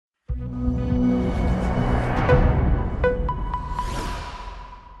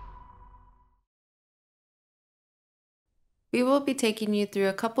we will be taking you through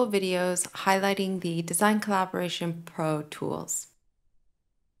a couple videos highlighting the Design Collaboration Pro tools.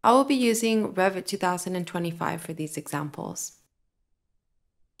 I will be using Revit 2025 for these examples.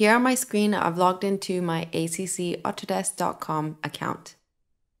 Here on my screen, I've logged into my accautodesk.com account.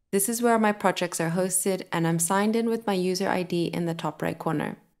 This is where my projects are hosted, and I'm signed in with my user ID in the top right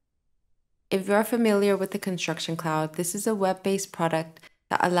corner. If you are familiar with the Construction Cloud, this is a web-based product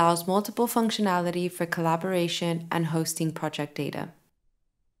that allows multiple functionality for collaboration and hosting project data.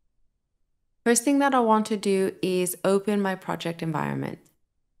 First thing that I want to do is open my project environment.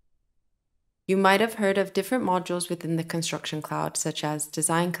 You might have heard of different modules within the Construction Cloud, such as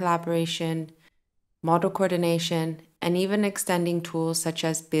design collaboration, model coordination, and even extending tools such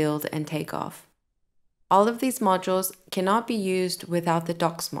as build and takeoff. All of these modules cannot be used without the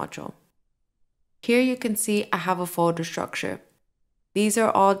docs module. Here you can see I have a folder structure. These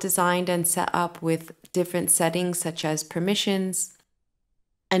are all designed and set up with different settings such as permissions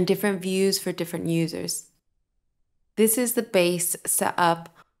and different views for different users. This is the base setup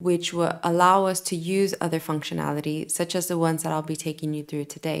which will allow us to use other functionality such as the ones that I'll be taking you through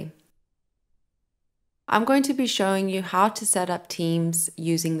today. I'm going to be showing you how to set up teams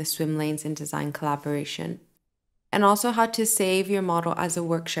using the swim lanes in design collaboration, and also how to save your model as a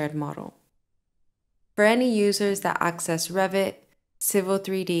Workshared model. For any users that access Revit, Civil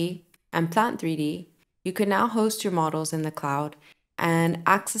 3D, and Plant 3D, you can now host your models in the cloud and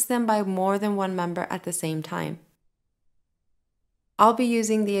access them by more than one member at the same time. I'll be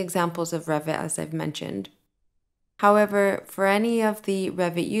using the examples of Revit as I've mentioned. However, for any of the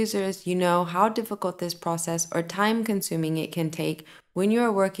Revit users, you know how difficult this process or time-consuming it can take when you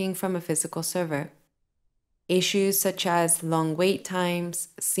are working from a physical server. Issues such as long wait times,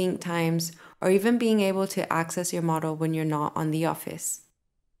 sync times, or even being able to access your model when you're not on the office.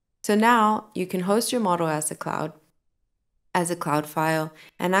 So now you can host your model as a cloud file,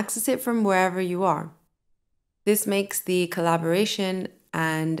 and access it from wherever you are. This makes the collaboration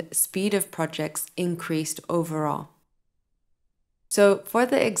and speed of projects increased overall. So for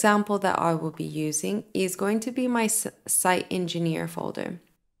the example that I will be using is going to be my site engineer folder.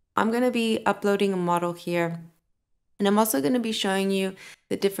 I'm going to be uploading a model here, and I'm also going to be showing you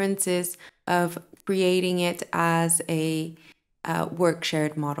the differences of creating it as a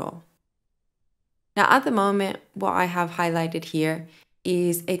Workshared model. Now at the moment, what I have highlighted here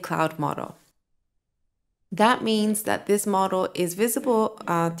is a cloud model. That means that this model is visible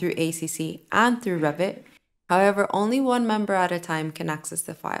through ACC and through Revit. However, only one member at a time can access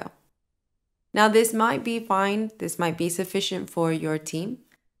the file. Now this might be fine, this might be sufficient for your team.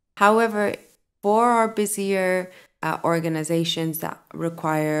 However, for our busier organizations that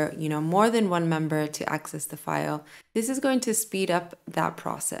require more than one member to access the file, this is going to speed up that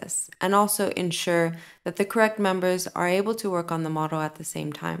process and also ensure that the correct members are able to work on the model at the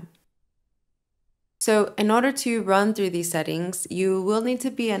same time. So in order to run through these settings, you will need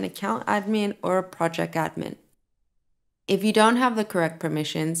to be an account admin or a project admin. If you don't have the correct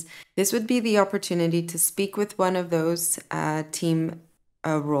permissions, this would be the opportunity to speak with one of those team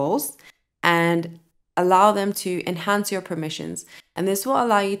roles and allow them to enhance your permissions. And this will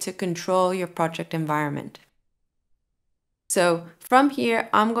allow you to control your project environment. So from here,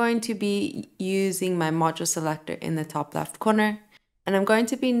 I'm going to be using my module selector in the top left corner, and I'm going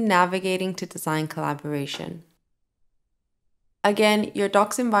to be navigating to design collaboration. Again, your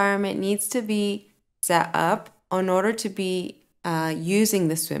docs environment needs to be set up in order to be using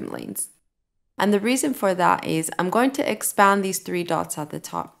the swim lanes. And the reason for that is I'm going to expand these three dots at the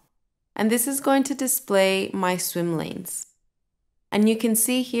top. And this is going to display my swim lanes. And you can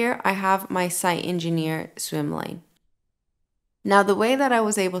see here I have my site engineer swim lane. Now the way that I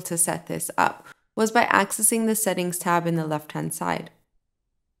was able to set this up was by accessing the settings tab in the left-hand side.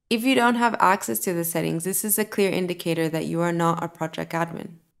 If you don't have access to the settings, this is a clear indicator that you are not a project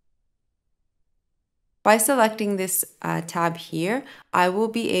admin. By selecting this tab here, I will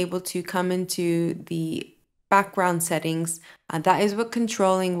be able to come into the background settings. That is what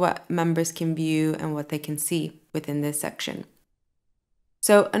controlling what members can view and what they can see within this section.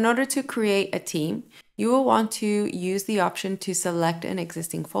 So in order to create a team, you will want to use the option to select an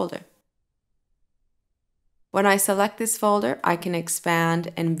existing folder. When I select this folder, I can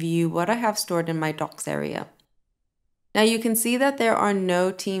expand and view what I have stored in my docs area. Now you can see that there are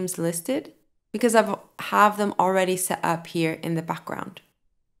no teams listed because I have them already set up here in the background.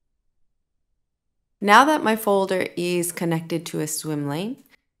 Now that my folder is connected to a swim lane,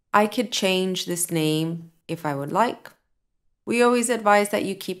 I could change this name if I would like. We always advise that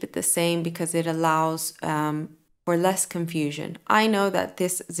you keep it the same because it allows for less confusion. I know that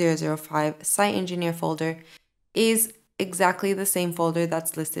this 005 site engineer folder is exactly the same folder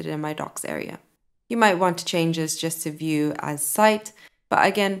that's listed in my docs area. You might want to change this just to view as site, but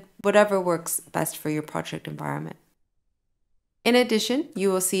again, whatever works best for your project environment. In addition, you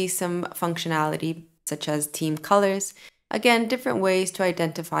will see some functionality such as team colors, again, different ways to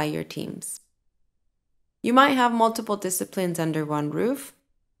identify your teams. You might have multiple disciplines under one roof,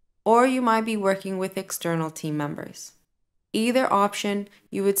 or you might be working with external team members. Either option,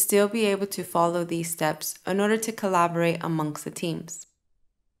 you would still be able to follow these steps in order to collaborate amongst the teams.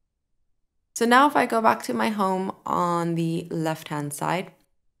 So now if I go back to my home on the left-hand side,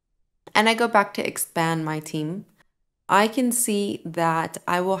 and I go back to expand my team, I can see that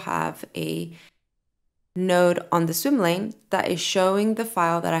I will have a node on the swim lane that is showing the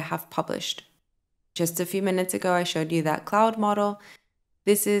file that I have published. Just a few minutes ago, I showed you that cloud model.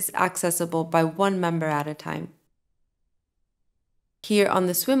 This is accessible by one member at a time. Here on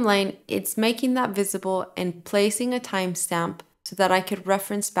the swim lane, it's making that visible and placing a timestamp so that I could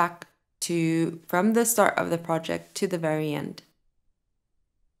reference back to from the start of the project to the very end.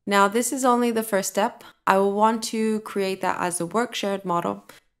 Now, this is only the first step. I will want to create that as a Workshared model,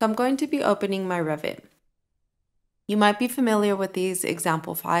 so I'm going to be opening my Revit. You might be familiar with these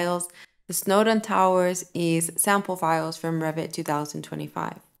example files. The Snowdon Towers is sample files from Revit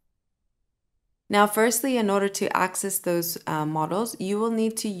 2025. Now, firstly, in order to access those models, you will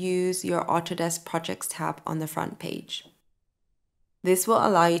need to use your Autodesk Projects tab on the front page. This will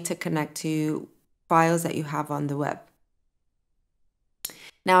allow you to connect to files that you have on the web.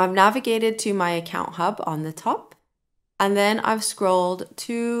 Now, I've navigated to my account hub on the top, and then I've scrolled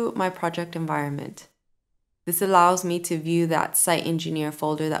to my project environment. This allows me to view that site engineer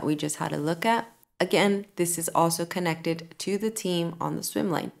folder that we just had a look at. Again, this is also connected to the team on the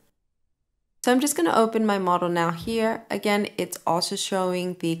swim lane. So I'm just going to open my model now here. Again, it's also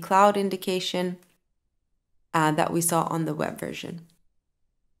showing the cloud indication that we saw on the web version.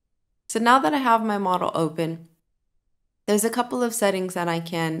 So now that I have my model open, there's a couple of settings that I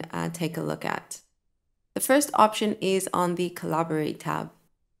can take a look at. The first option is on the Collaborate tab.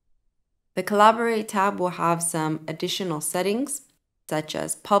 The Collaborate tab will have some additional settings, such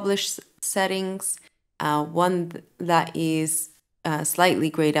as Publish settings, one that is slightly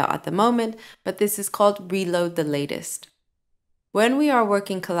grayed out at the moment, but this is called Reload the Latest. When we are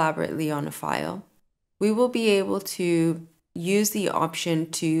working collaboratively on a file, we will be able to use the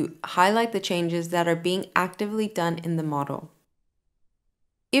option to highlight the changes that are being actively done in the model.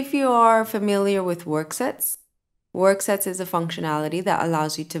 If you are familiar with worksets, worksets is a functionality that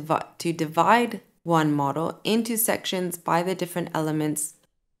allows you to divide one model into sections by the different elements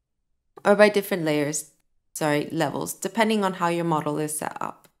or by different levels, depending on how your model is set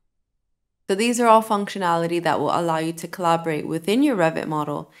up. So these are all functionality that will allow you to collaborate within your Revit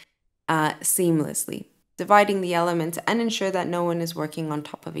model seamlessly, dividing the elements and ensure that no one is working on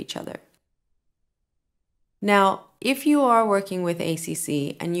top of each other. Now, if you are working with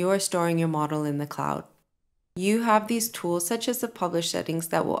ACC and you are storing your model in the cloud, you have these tools such as the Publish settings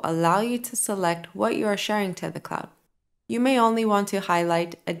that will allow you to select what you are sharing to the cloud. You may only want to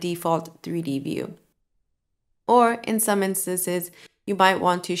highlight a default 3D view. Or in some instances, you might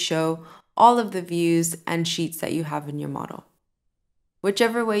want to show all of the views and sheets that you have in your model.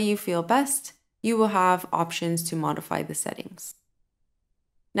 Whichever way you feel best, you will have options to modify the settings.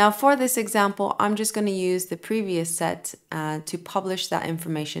 Now for this example, I'm just going to use the previous set to publish that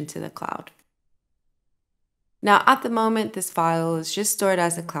information to the cloud. Now at the moment, this file is just stored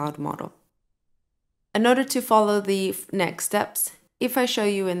as a cloud model. In order to follow the next steps, if I show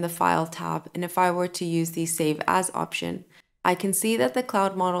you in the File tab, and if I were to use the Save As option, I can see that the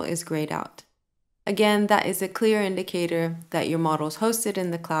cloud model is grayed out. Again, that is a clear indicator that your model is hosted in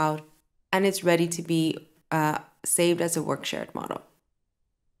the cloud and it's ready to be saved as a Workshared model.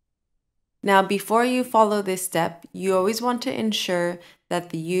 Now, before you follow this step, you always want to ensure that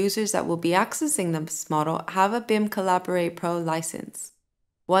the users that will be accessing this model have a BIM Collaborate Pro license.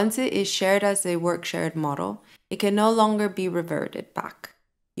 Once it is shared as a Workshared model, it can no longer be reverted back.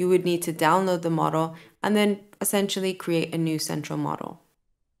 You would need to download the model and then essentially create a new central model.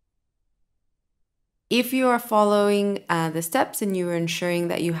 If you are following the steps and you are ensuring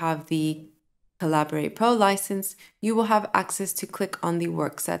that you have the Collaborate Pro license, you will have access to click on the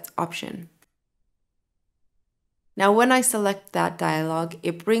Worksets option. Now, when I select that dialog,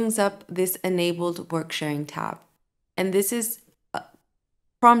 it brings up this Enabled Worksharing tab. And this is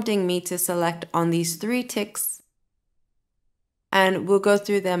prompting me to select on these 3 ticks, and we'll go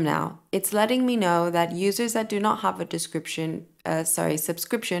through them now. It's letting me know that users that do not have a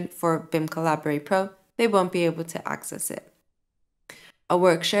subscription for BIM Collaborate Pro, they won't be able to access it. A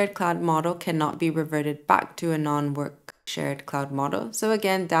Workshared cloud model cannot be reverted back to a non-work Workshared Cloud model. So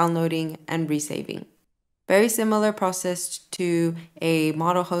again, downloading and resaving. Very similar process to a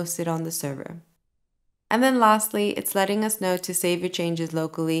model hosted on the server. And then lastly, it's letting us know to save your changes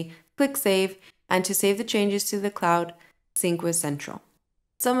locally, click save, and to save the changes to the cloud, sync with Central.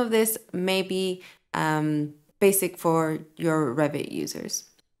 Some of this may be basic for your Revit users.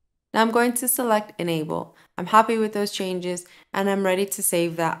 Now I'm going to select enable. I'm happy with those changes and I'm ready to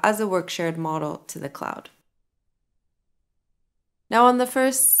save that as a Workshared model to the cloud. Now on the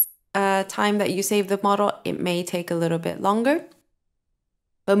first time that you save the model, it may take a little bit longer,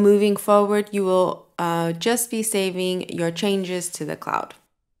 but moving forward, you will just be saving your changes to the cloud.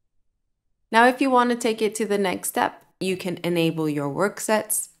 Now, if you want to take it to the next step, you can enable your work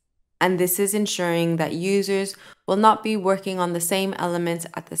sets. And this is ensuring that users will not be working on the same elements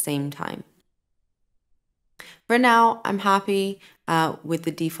at the same time. For now, I'm happy with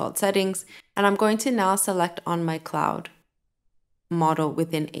the default settings, and I'm going to now select on my cloud model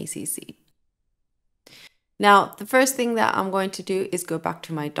within ACC. Now, the first thing that I'm going to do is go back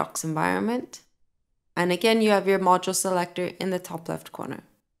to my docs environment. And again, you have your module selector in the top left corner.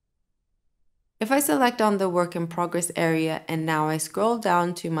 If I select on the work in progress area and now I scroll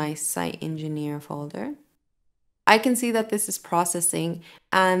down to my site engineer folder, I can see that this is processing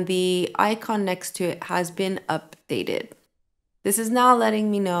and the icon next to it has been updated. This is now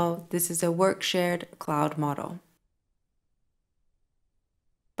letting me know this is a Workshared Cloud model.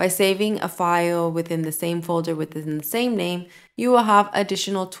 By saving a file within the same folder within the same name, you will have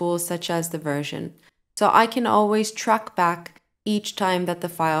additional tools such as the version. So I can always track back each time that the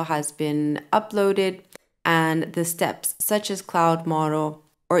file has been uploaded and the steps such as cloud model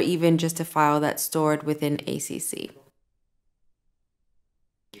or even just a file that's stored within ACC.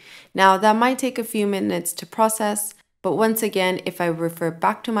 Now that might take a few minutes to process, but once again, if I refer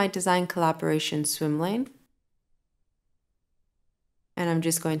back to my design collaboration swim lane, and I'm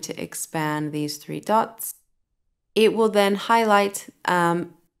just going to expand these 3 dots, it will then highlight a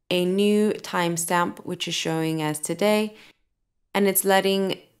new timestamp, which is showing as today, and it's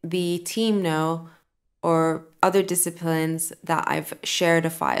letting the team know or other disciplines that I've shared a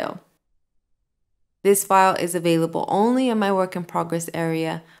file. This file is available only in my work in progress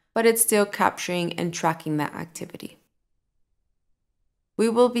area, but it's still capturing and tracking that activity. We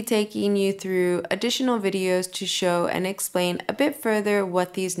will be taking you through additional videos to show and explain a bit further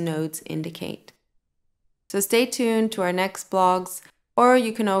what these nodes indicate. So stay tuned to our next blogs, or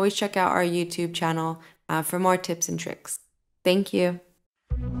you can always check out our YouTube channel for more tips and tricks. Thank you.